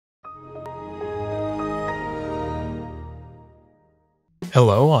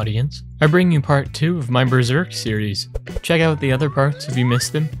Hello audience, I bring you part 2 of my Berserk series. Check out the other parts if you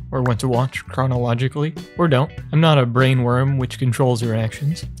missed them, or want to watch chronologically, or don't. I'm not a brain worm which controls your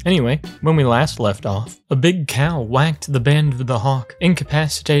actions. Anyway, when we last left off, a big cow whacked the band of the hawk,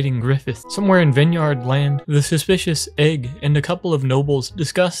 incapacitating Griffith. Somewhere in Vineyard Land, the suspicious Egg and a couple of nobles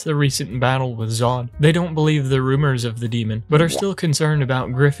discuss the recent battle with Zod. They don't believe the rumors of the demon, but are still concerned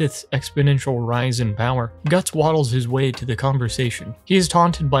about Griffith's exponential rise in power. Guts waddles his way to the conversation. He is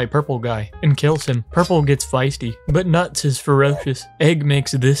taunted by Purple Guy and kills him. Purple gets feisty, but Nuts is ferocious. Egg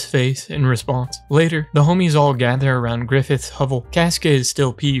makes this face in response. Later, the homies all gather around Griffith's hovel. Casca is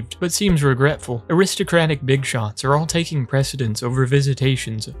still peeved, but seems regretful. Aristocratic big shots are all taking precedence over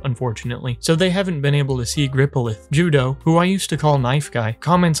visitations, unfortunately, so they haven't been able to see Grippolith. Judo, who I used to call Knife Guy,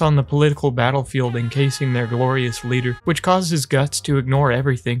 comments on the political battlefield encasing their glorious leader, which causes Guts to ignore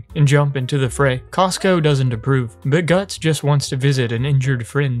everything and jump into the fray. Costco doesn't approve, but Guts just wants to visit an injured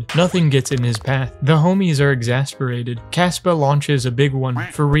friend. Nothing gets in his path. The homies are exasperated. Caspa launches a big one,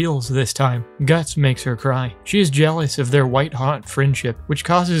 for reals this time. Guts makes her cry. She is jealous of their white-hot friendship, which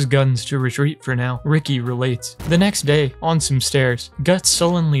causes Guns to retreat for now. Ricky relates. The next day, on some stairs, Guts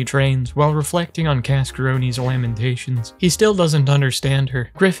sullenly trains while reflecting on Cascaroni's lamentations. He still doesn't understand her.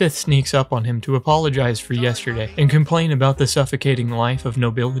 Griffith sneaks up on him to apologize for yesterday and complain about the suffocating life of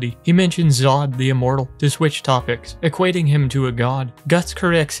nobility. He mentions Zod the Immortal to switch topics, equating him to a god. Guts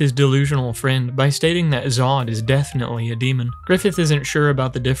corrects his delusional friend by stating that Zod is definitely a demon. Griffith isn't sure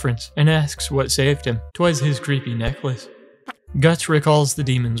about the difference and asks what saved him. 'Twas his creepy necklace. Guts recalls the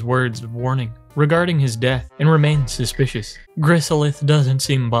demon's words of warning regarding his death and remains suspicious. Griffith doesn't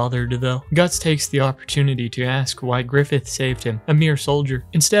seem bothered though. Guts takes the opportunity to ask why Griffith saved him, a mere soldier.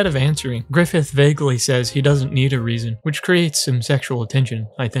 Instead of answering, Griffith vaguely says he doesn't need a reason, which creates some sexual tension,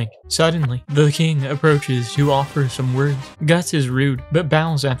 I think. Suddenly, the king approaches to offer some words. Guts is rude, but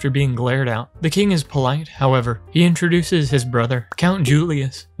bows after being glared out. The king is polite, however. He introduces his brother, Count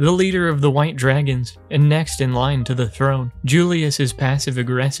Julius, the leader of the White Dragons, and next in line to the throne. Julius is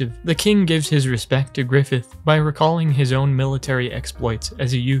passive-aggressive. The king gives his respect to Griffith by recalling his own military exploits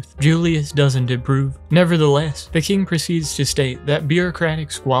as a youth. Julius doesn't approve. Nevertheless, the king proceeds to state that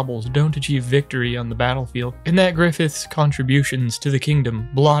bureaucratic squabbles don't achieve victory on the battlefield, and that Griffith's contributions to the kingdom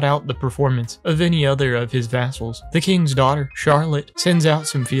blot out the performance of any other of his vassals. The king's daughter, Charlotte, sends out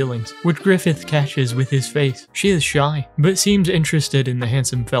some feelings, which Griffith catches with his face. She is shy, but seems interested in the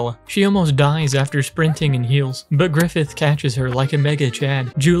handsome fella. She almost dies after sprinting in heels, but Griffith catches her like a mega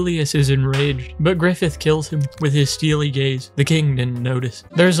Chad. Julius is enraged, but Griffith kills him with his steely gaze. The king didn't notice.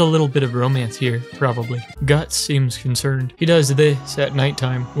 There's a little bit of romance here, probably. Guts seems concerned. He does this at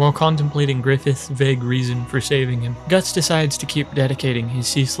nighttime while contemplating Griffith's vague reason for saving him. Guts decides to keep dedicating his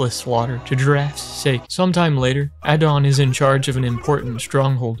ceaseless slaughter to Giraffe's sake. Sometime later, Adon is in charge of an important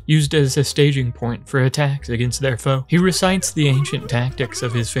stronghold, used as a staging point for attacks against their foe. He recites the ancient tactics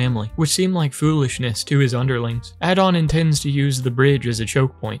of his family, which seem like foolishness to his underlings. Adon intends to use the bridge as a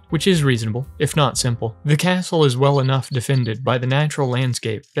choke point, which is reasonable, if not simple. The castle is well enough defended by the natural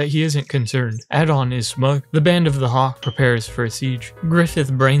landscape that he isn't concerned. Adon is smug. The band of the hawk prepares for a siege.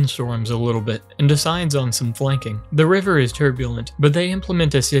 Griffith brainstorms a little bit and decides on some flanking. The river is turbulent, but they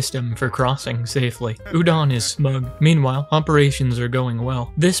implement a system for crossing safely. Udon is smug. Meanwhile, operations are going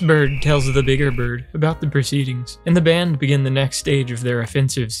well. This bird tells the bigger bird about the proceedings, and the band begin the next stage of their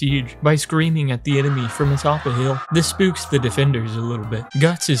offensive siege by screaming at the enemy from atop a hill. This spooks the defenders a little bit.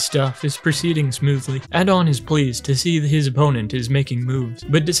 Guts' stuff is proceeding smoothly. Adon is pleased to see that his opponent is making moves,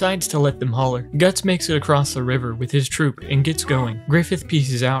 but decides to let them holler. Guts makes it across the river with his troop and gets going. Griffith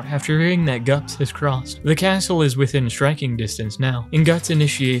pieces out after hearing that Guts has crossed. The castle is within striking distance now, and Guts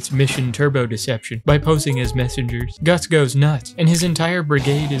initiates mission turbo deception by posing as messengers. Guts goes nuts, and his entire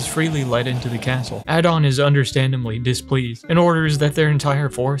brigade is freely led into the castle. Adon is understandably displeased, and orders that their entire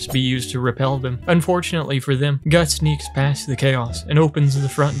force be used to repel them. Unfortunately for them, Guts sneaks past the chaos and opens the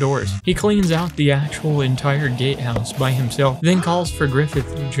front doors. He cleans out the actual entire gatehouse by himself, then calls for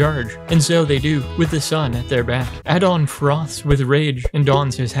Griffith to charge, and so they do, with the sun at their back. Adon froths with rage and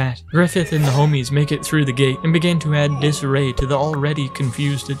dons his hat. Griffith and the homies make it through the gate and begin to add disarray to the already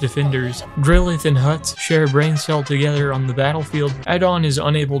confused defenders. Drillith and Huts share a brain cell together on the battlefield. Adon is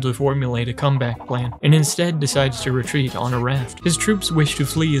unable to formulate a comeback plan, and instead decides to retreat on a raft. His troops wish to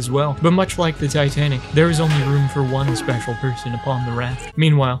flee as well, but much like the Titanic, there is only room for one special person upon the raft.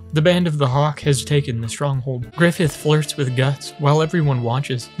 Meanwhile, the band of of the Hawk has taken the stronghold. Griffith flirts with Guts while everyone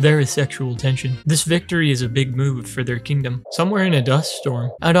watches. There is sexual tension. This victory is a big move for their kingdom. Somewhere in a dust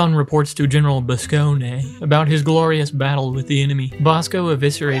storm, Adon reports to General Boscone about his glorious battle with the enemy. Bosco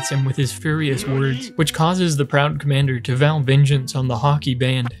eviscerates him with his furious words, which causes the proud commander to vow vengeance on the hockey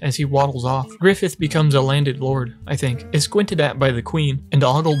band as he waddles off. Griffith becomes a landed lord, I think, is squinted at by the queen and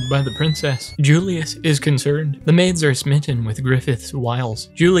ogled by the princess. Julius is concerned. The maids are smitten with Griffith's wiles.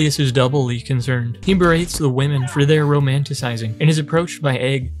 Julius is doubly concerned. He berates the women for their romanticizing and is approached by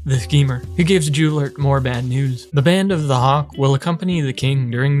Egg, the schemer, who gives Julert more bad news. The band of the Hawk will accompany the king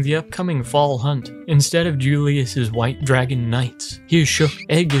during the upcoming fall hunt instead of Julius's white dragon knights. He is shook.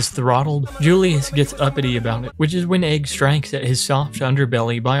 Egg is throttled. Julius gets uppity about it, which is when Egg strikes at his soft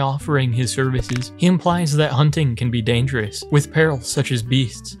underbelly by offering his services. He implies that hunting can be dangerous, with perils such as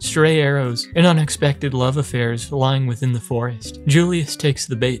beasts, stray arrows, and unexpected love affairs lying within the forest. Julius takes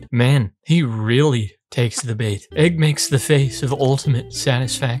the bait. Man, he really takes the bait. Egg makes the face of ultimate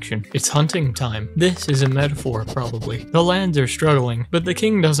satisfaction. It's hunting time. This is a metaphor, probably. The lads are struggling, but the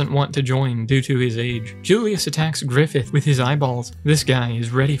king doesn't want to join due to his age. Julius attacks Griffith with his eyeballs. This guy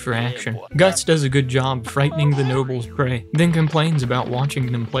is ready for action. Guts does a good job frightening the noble's prey, then complains about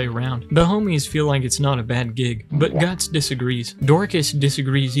watching them play around. The homies feel like it's not a bad gig, but Guts disagrees. Dorcas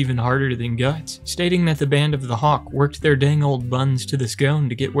disagrees even harder than Guts, stating that the band of the Hawk worked their dang old buns to the scone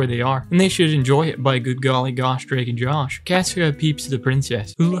to get where they are, and they should enjoy it by good golly gosh Drake and Josh. Casca peeps the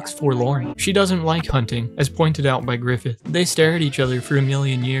princess, who looks forlorn. She doesn't like hunting, as pointed out by Griffith. They stare at each other for a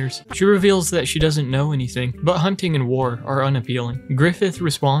million years. She reveals that she doesn't know anything, but hunting and war are unappealing. Griffith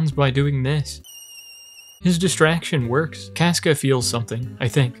responds by doing this. His distraction works. Casca feels something, I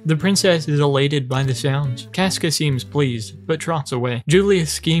think. The princess is elated by the sounds. Casca seems pleased, but trots away.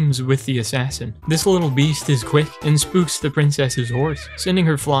 Julius schemes with the assassin. This little beast is quick and spooks the princess's horse, sending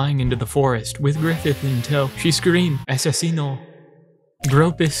her flying into the forest with Griffith in tow. She screams, "Assassino!"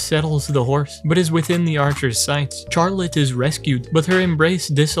 Gropus settles the horse, but is within the archer's sights. Charlotte is rescued, but her embrace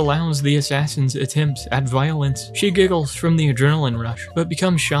disallows the assassin's attempts at violence. She giggles from the adrenaline rush, but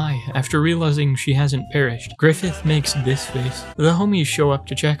becomes shy after realizing she hasn't perished. Griffith makes this face. The homies show up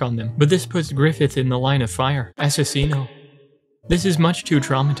to check on them, but this puts Griffith in the line of fire. Assassino. This is much too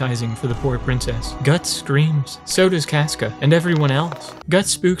traumatizing for the poor princess. Guts screams. So does Casca, and everyone else.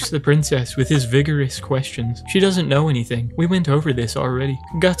 Guts spooks the princess with his vigorous questions. She doesn't know anything. We went over this already.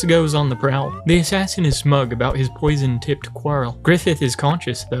 Guts goes on the prowl. The assassin is smug about his poison-tipped quarrel. Griffith is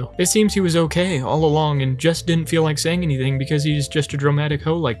conscious, though. It seems he was okay all along and just didn't feel like saying anything because he's just a dramatic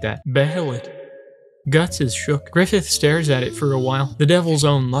hoe like that. Behel it. Guts is shook. Griffith stares at it for a while. The devil's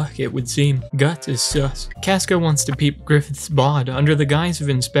own luck, it would seem. Guts is sus. Casca wants to peep Griffith's bod under the guise of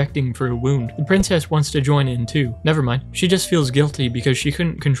inspecting for a wound. The princess wants to join in too. Never mind. She just feels guilty because she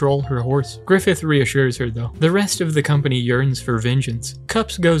couldn't control her horse. Griffith reassures her though. The rest of the company yearns for vengeance.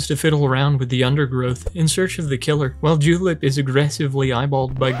 Cups goes to fiddle around with the undergrowth in search of the killer, while Julep is aggressively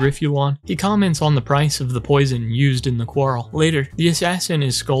eyeballed by Griffulon. He comments on the price of the poison used in the quarrel. Later, the assassin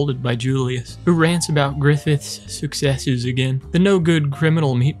is scolded by Julius, who rants about Griffith's successes again. The no-good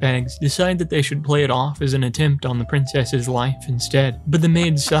criminal meatbags decide that they should play it off as an attempt on the princess's life instead, but the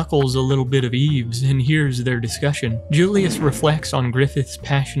maid suckles a little bit of Eve's and hears their discussion. Julius reflects on Griffith's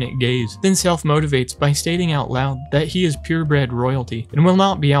passionate gaze, then self-motivates by stating out loud that he is purebred royalty and will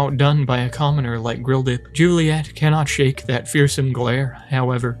not be outdone by a commoner like Grildip. Juliet cannot shake that fearsome glare,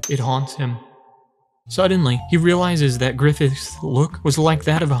 however, it haunts him. Suddenly, he realizes that Griffith's look was like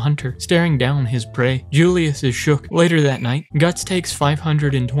that of a hunter, staring down his prey. Julius is shook. Later that night, Guts takes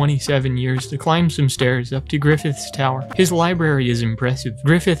 527 years to climb some stairs up to Griffith's tower. His library is impressive.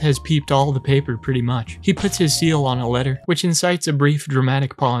 Griffith has peeped all the paper pretty much. He puts his seal on a letter, which incites a brief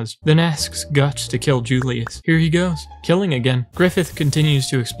dramatic pause, then asks Guts to kill Julius. Here he goes, killing again. Griffith continues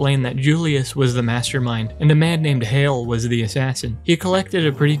to explain that Julius was the mastermind, and a man named Hale was the assassin. He collected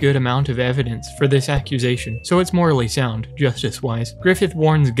a pretty good amount of evidence for this accusation, so it's morally sound, justice-wise. Griffith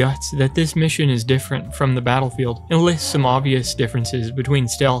warns Guts that this mission is different from the battlefield, and lists some obvious differences between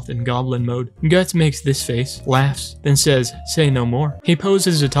stealth and goblin mode. Guts makes this face, laughs, then says, "Say no more." He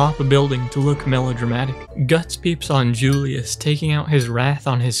poses atop a building to look melodramatic. Guts peeps on Julius, taking out his wrath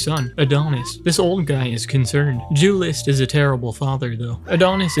on his son, Adonis. This old guy is concerned. Julius is a terrible father, though.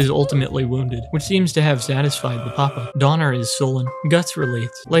 Adonis is ultimately wounded, which seems to have satisfied the papa. Donner is sullen. Guts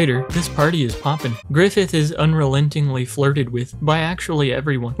relates. Later, this party is poppin'. Griffith is unrelentingly flirted with by actually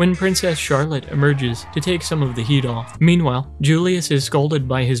everyone when Princess Charlotte emerges to take some of the heat off. Meanwhile, Julius is scolded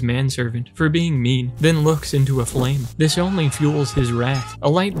by his manservant for being mean, then looks into a flame. This only fuels his wrath. A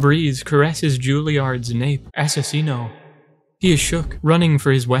light breeze caresses Juilliard's nape. Assassino. He is shook, running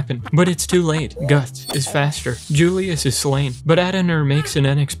for his weapon, but it's too late. Guts is faster. Julius is slain, but Adonar makes an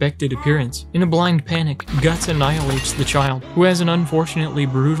unexpected appearance. In a blind panic, Guts annihilates the child, who has an unfortunately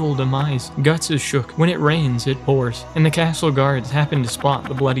brutal demise. Guts is shook. When it rains, it pours, and the castle guards happen to spot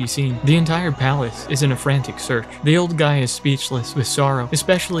the bloody scene. The entire palace is in a frantic search. The old guy is speechless with sorrow,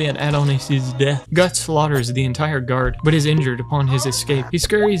 especially at Adonis's death. Guts slaughters the entire guard, but is injured upon his escape. He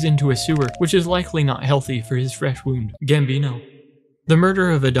scurries into a sewer, which is likely not healthy for his fresh wound. Gambino. The murder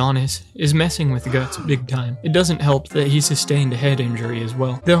of Adonis is messing with Guts big time. It doesn't help that he sustained a head injury as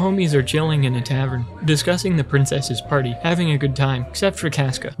well. The homies are chilling in a tavern, discussing the princess's party, having a good time, except for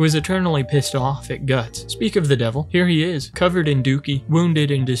Casca, who is eternally pissed off at Guts. Speak of the devil, here he is, covered in dookie, wounded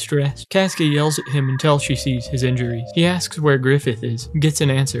and distressed. Casca yells at him until she sees his injuries. He asks where Griffith is, gets an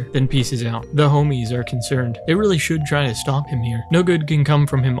answer, then pieces out. The homies are concerned. They really should try to stop him here. No good can come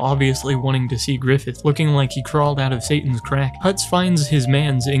from him obviously wanting to see Griffith, looking like he crawled out of Satan's crack. Hutz finds his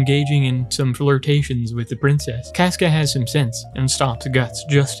mans engaging in some flirtations with the princess. Casca has some sense and stops Guts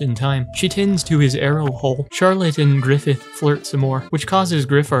just in time. She tends to his arrow hole. Charlotte and Griffith flirt some more, which causes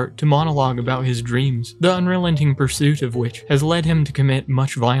Griffart to monologue about his dreams, the unrelenting pursuit of which has led him to commit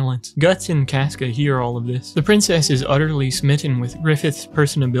much violence. Guts and Casca hear all of this. The princess is utterly smitten with Griffith's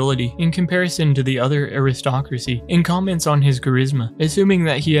personability in comparison to the other aristocracy, and comments on his charisma, assuming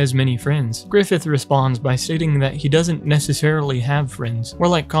that he has many friends. Griffith responds by stating that he doesn't necessarily have friends, or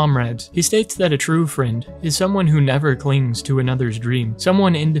like comrades. He states that a true friend is someone who never clings to another's dream,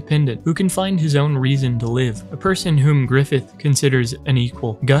 someone independent who can find his own reason to live, a person whom Griffith considers an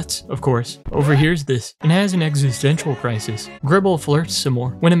equal. Guts, of course, overhears this and has an existential crisis. Gribble flirts some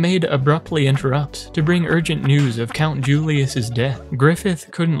more when a maid abruptly interrupts to bring urgent news of Count Julius's death.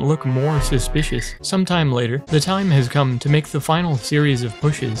 Griffith couldn't look more suspicious. Sometime later, the time has come to make the final series of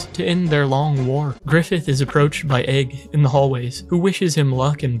pushes to end their long war. Griffith is approached by Egg in the hallways, who wishes him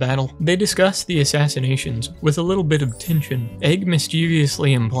luck in battle. They discuss the assassinations with a little bit of tension. Egg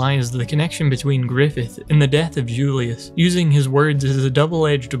mischievously implies the connection between Griffith and the death of Julius, using his words as a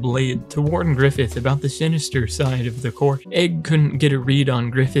double-edged blade to warn Griffith about the sinister side of the court. Egg couldn't get a read on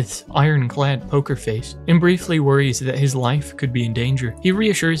Griffith's ironclad poker face, and briefly worries that his life could be in danger. He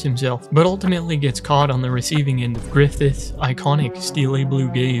reassures himself, but ultimately gets caught on the receiving end of Griffith's iconic steely blue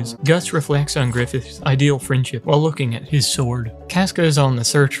gaze. Gus reflects on Griffith's ideal friendship while looking at his sword. Casca is on the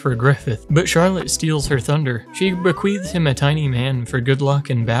search for Griffith, but Charlotte steals her thunder. She bequeaths him a tiny man for good luck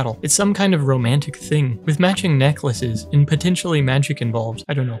in battle. It's some kind of romantic thing, with matching necklaces and potentially magic involved.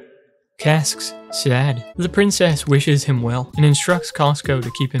 I don't know. Casque's sad. The princess wishes him well and instructs Costco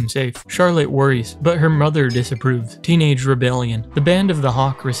to keep him safe. Charlotte worries, but her mother disapproves. Teenage rebellion. The Band of the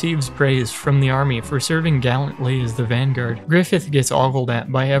Hawk receives praise from the army for serving gallantly as the vanguard. Griffith gets ogled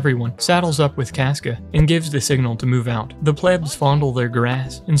at by everyone, saddles up with Casca, and gives the signal to move out. The plebs fondle their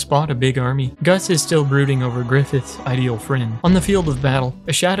grass and spot a big army. Gus is still brooding over Griffith's ideal friend. On the field of battle,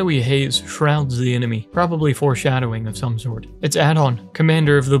 a shadowy haze shrouds the enemy, probably foreshadowing of some sort. It's Adon,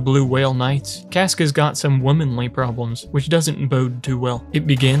 commander of the Blue Whale Knights. Casca's got some womanly problems, which doesn't bode too well. It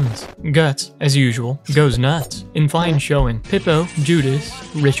begins. Guts, as usual, goes nuts. In fine showing, Pippo, Judas,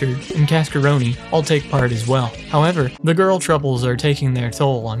 Richard, and Cascaroni all take part as well. However, the girl troubles are taking their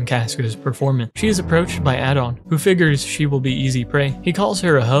toll on Casca's performance. She is approached by Adon, who figures she will be easy prey. He calls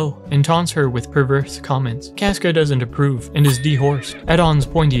her a hoe and taunts her with perverse comments. Casca doesn't approve and is dehorsed. Adon's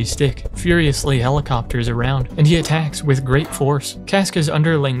pointy stick furiously helicopters around, and he attacks with great force. Casca's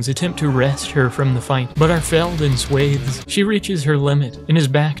underlings attempt to wrest her from the fight, but are felled in swathes. She reaches her limit and is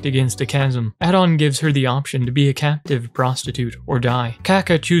backed against a chasm. Adon gives her the option to be a captive prostitute or die.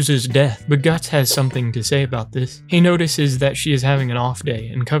 Kaka chooses death, but Guts has something to say about this. He notices that she is having an off day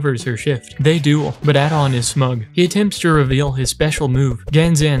and covers her shift. They duel, but Adon is smug. He attempts to reveal his special move,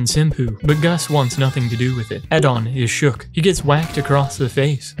 Ganzan Senpu, but Gus wants nothing to do with it. Adon is shook. He gets whacked across the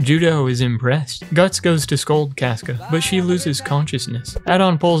face. Judo is impressed. Guts goes to scold Casca, but she loses consciousness.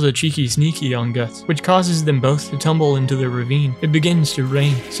 Adon pulls a cheeky sneaky on Guts, which causes them both to tumble into the ravine. It begins to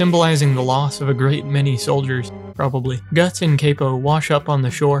rain, symbolizing the loss of a great many soldiers. Probably. Guts and Capo wash up on the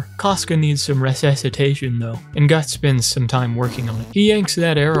shore. Casca needs some resuscitation though, and Guts spends some time working on it. He yanks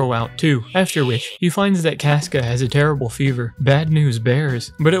that arrow out too, after which he finds that Casca has a terrible fever. Bad news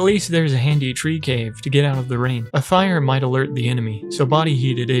bears, but at least there's a handy tree cave to get out of the rain. A fire might alert the enemy, so body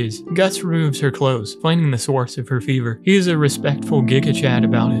heat it is. Guts removes her clothes, finding the source of her fever. He is a respectful giga-chat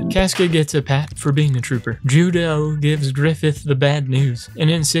about it. Casca gets a pat for being a trooper. Judo gives Griffith the bad news and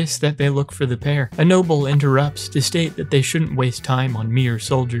insists that they look for the pair. A noble interrupts to state that they shouldn't waste time on mere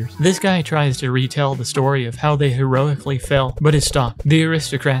soldiers. This guy tries to retell the story of how they heroically fell, but is stopped. The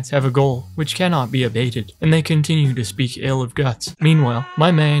aristocrats have a goal which cannot be abated, and they continue to speak ill of Guts. Meanwhile,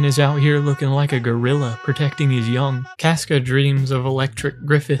 my man is out here looking like a gorilla protecting his young. Casca dreams of electric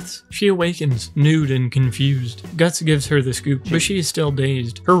Griffiths. She awakens, nude and confused. Guts gives her the scoop, but she is still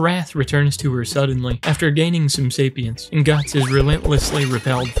dazed. Her wrath returns to her suddenly, after gaining some sapience, and Guts is relentlessly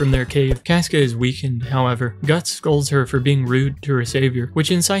repelled from their cave. Casca is weakened, however. Guts scolds her for being rude to her savior,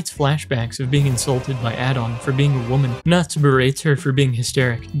 which incites flashbacks of being insulted by Addon for being a woman. Nuts berates her for being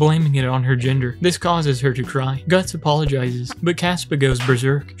hysteric, blaming it on her gender. This causes her to cry. Guts apologizes, but Caspa goes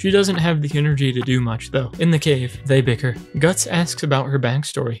berserk. She doesn't have the energy to do much though. In the cave, they bicker. Guts asks about her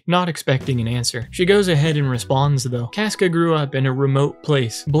backstory, not expecting an answer. She goes ahead and responds though. Casca grew up in a remote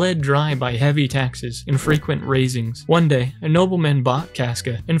place, bled dry by heavy taxes and frequent raisings. One day, a nobleman bought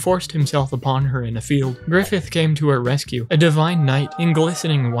Casca and forced himself upon her in a field. Griffith came to her rescue, a divine knight in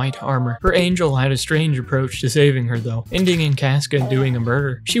glistening white armor. Her angel had a strange approach to saving her though, ending in Casca doing a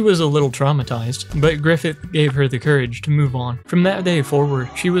murder. She was a little traumatized, but Griffith gave her the courage to move on. From that day forward,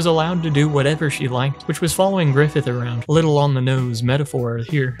 she was allowed to do whatever she liked, which was following Griffith around. A little on the nose metaphor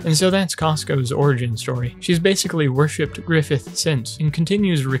here. And so that's Costco's origin story. She's basically worshipped Griffith since, and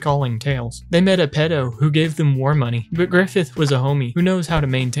continues recalling tales. They met a pedo who gave them war money, but Griffith was a homie who knows how to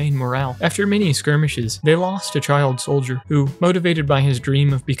maintain morale. After many skirmishes, they lost a child soldier who, motivated by his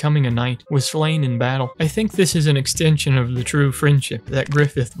dream of becoming a knight, was slain in battle. I think this is an extension of the true friendship that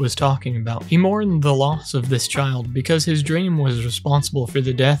Griffith was talking about. He mourned the loss of this child because his dream was responsible for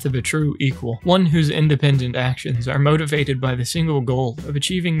the death of a true equal, one whose independent actions are motivated by the single goal of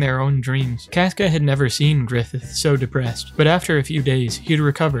achieving their own dreams. Casca had never seen Griffith so depressed, but after a few days, he'd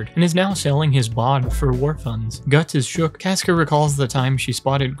recovered and is now selling his bod for war funds. Guts is shook. Casca recalls the time she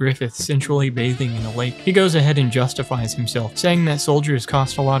spotted Griffith sensually bathing in a lake. He goes ahead and justifies himself, saying that soldiers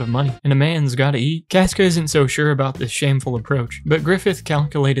cost a lot of money and a man's gotta eat. Casca isn't so sure about this shameful approach, but Griffith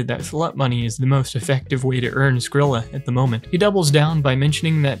calculated that slut money is the most effective way to earn Skrilla at the moment. He doubles down by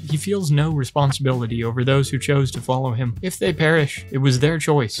mentioning that he feels no responsibility over those who chose to follow him. If they perish, it was their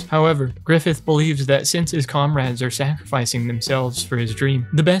choice. However, Griffith believes that since his comrades are sacrificing themselves for his dream,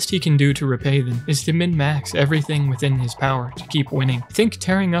 the best he can do to repay them is to min-max everything within his power to keep winning. I think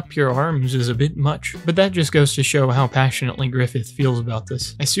tearing up your arms is a bit much, but that just goes to show how passionately Griffith feels about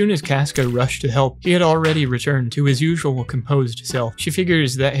this. As soon as Casca rushed to help, he had already returned to his usual composed self. She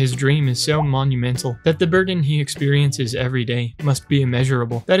figures that his dream is so monumental that the burden he experiences every day must be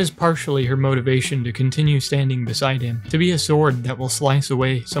immeasurable. That is partially her motivation to continue standing beside him, to be a sword that will slice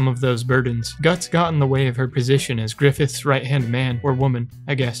away some of those burdens. Guts got in the way of her position as Griffith's right-hand man, or woman,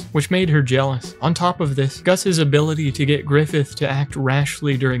 I guess, which made her jealous. On top of this, Gus's ability to get Griffith to act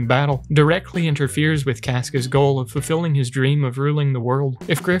rashly during battle directly interferes with Casca's goal of fulfilling his dream of ruling the world.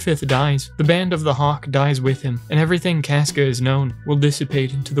 If Griffith dies, the Band of the Hawk dies with him, and everything Casca has known will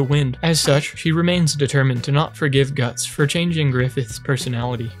dissipate into the wind. As such, she remains determined to not forgive Guts for changing Griffith's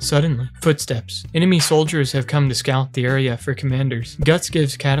personality. Suddenly, footsteps. Enemy soldiers have come to scout the area for commanders. Guts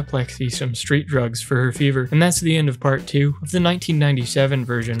gives Cataplexy some street drugs for her fever, and that's the end of part 2 of the 1997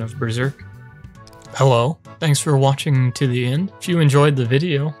 version of Berserk. Hello, thanks for watching to the end. If you enjoyed the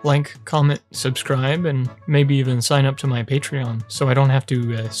video, like, comment, subscribe, and maybe even sign up to my Patreon so I don't have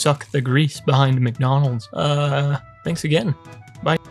to suck the grease behind McDonald's. Thanks again. Bye.